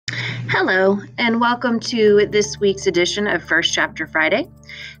Hello, and welcome to this week's edition of First Chapter Friday.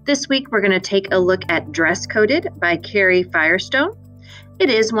 This week, we're going to take a look at Dress Coded by Carrie Firestone. It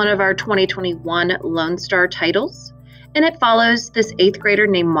is one of our 2021 Lone Star titles, and it follows this 8th grader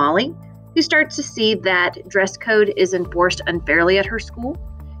named Molly, who starts to see that dress code is enforced unfairly at her school,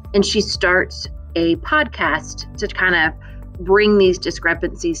 and she starts a podcast to kind of bring these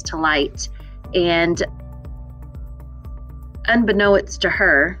discrepancies to light. And unbeknownst to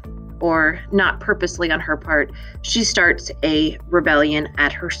her, or not purposely on her part, she starts a rebellion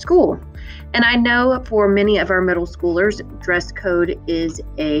at her school. And I know for many of our middle schoolers, dress code is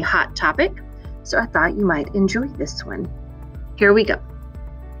a hot topic, so I thought you might enjoy this one. Here we go.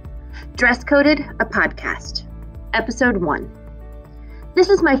 Dress Coded, a podcast. Episode 1. This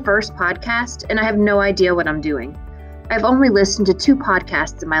is my first podcast, and I have no idea what I'm doing. I've only listened to 2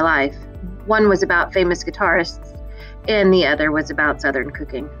 podcasts in my life. One was about famous guitarists, and the other was about Southern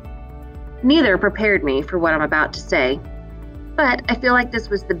cooking. Neither prepared me for what I'm about to say, but I feel like this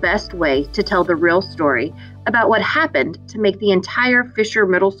was the best way to tell the real story about what happened to make the entire Fisher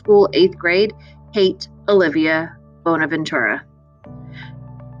Middle School 8th grade hate Olivia Bonaventura.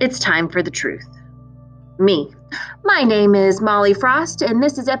 It's time for the truth. Me. My name is Molly Frost, and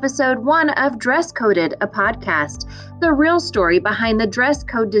this is episode 1 of Dress Coded, a podcast, the real story behind the dress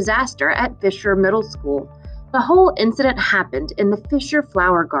code disaster at Fisher Middle School. The whole incident happened in the Fisher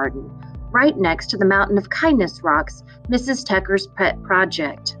Flower Garden, right next to the Mountain of Kindness rocks, Mrs. Tucker's pet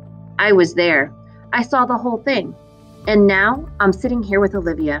project. I was there. I saw the whole thing. And now I'm sitting here with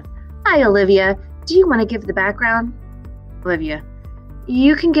Olivia. Hi, Olivia. Do you want to give the background? Olivia.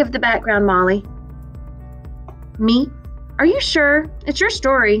 You can give the background, Molly. Me? Are you sure? It's your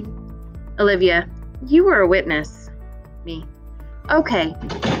story. Olivia. You were a witness. Me. Okay.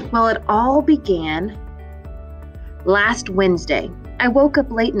 Well, it all began last Wednesday. I woke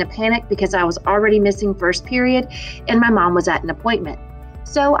up late in a panic because I was already missing first period and my mom was at an appointment.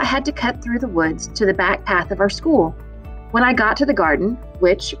 So I had to cut through the woods to the back path of our school. When I got to the garden,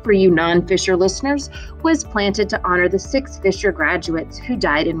 which for you non-Fisher listeners was planted to honor the 6 Fisher graduates who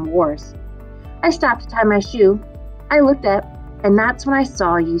died in wars, I stopped to tie my shoe. I looked up, and that's when I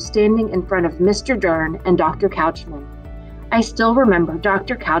saw you standing in front of Mr. Dern and Dr. Couchman. I still remember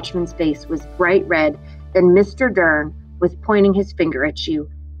Dr. Couchman's face was bright red, and Mr. Dern was pointing his finger at you,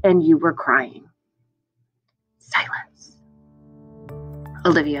 and you were crying. Silence.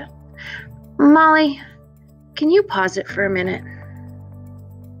 Olivia. Molly, can you pause it for a minute?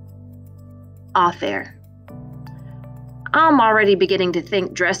 Off air. I'm already beginning to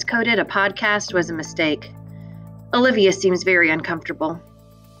think Dress Coded, a podcast, was a mistake. Olivia seems very uncomfortable.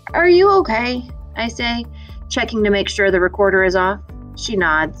 Are you okay? I say, checking to make sure the recorder is off. She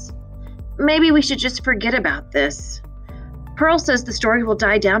nods. Maybe we should just forget about this. Pearl says the story will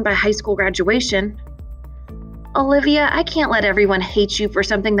die down by high school graduation. Olivia, I can't let everyone hate you for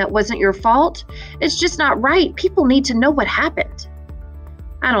something that wasn't your fault. It's just not right. People need to know what happened.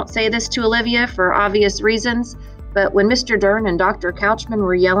 I don't say this to Olivia for obvious reasons, but when Mr. Dern and Dr. Couchman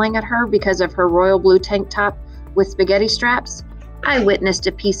were yelling at her because of her royal blue tank top with spaghetti straps, I witnessed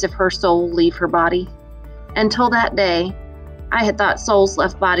a piece of her soul leave her body. Until that day, I had thought souls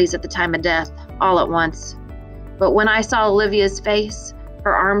left bodies at the time of death, all at once. But when I saw Olivia's face,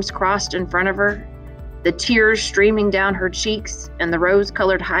 her arms crossed in front of her, the tears streaming down her cheeks, and the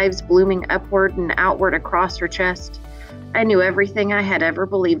rose-colored hives blooming upward and outward across her chest, I knew everything I had ever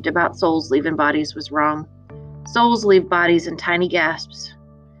believed about souls leaving bodies was wrong. Souls leave bodies in tiny gasps,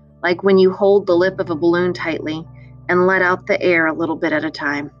 like when you hold the lip of a balloon tightly and let out the air a little bit at a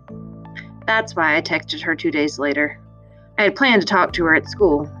time. That's why I texted her 2 days later. I had planned to talk to her at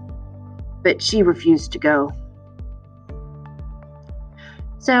school, but she refused to go.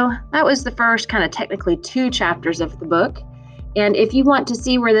 So that was the first kind of technically 2 chapters of the book. And if you want to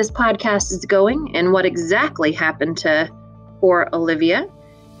see where this podcast is going and what exactly happened to poor Olivia,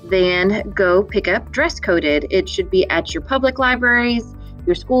 then go pick up Dress Coded. It should be at your public libraries.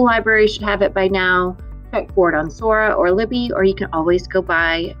 Your school library should have it by now. Check for it on Sora or Libby, or you can always go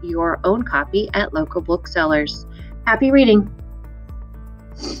buy your own copy at local booksellers. Happy reading.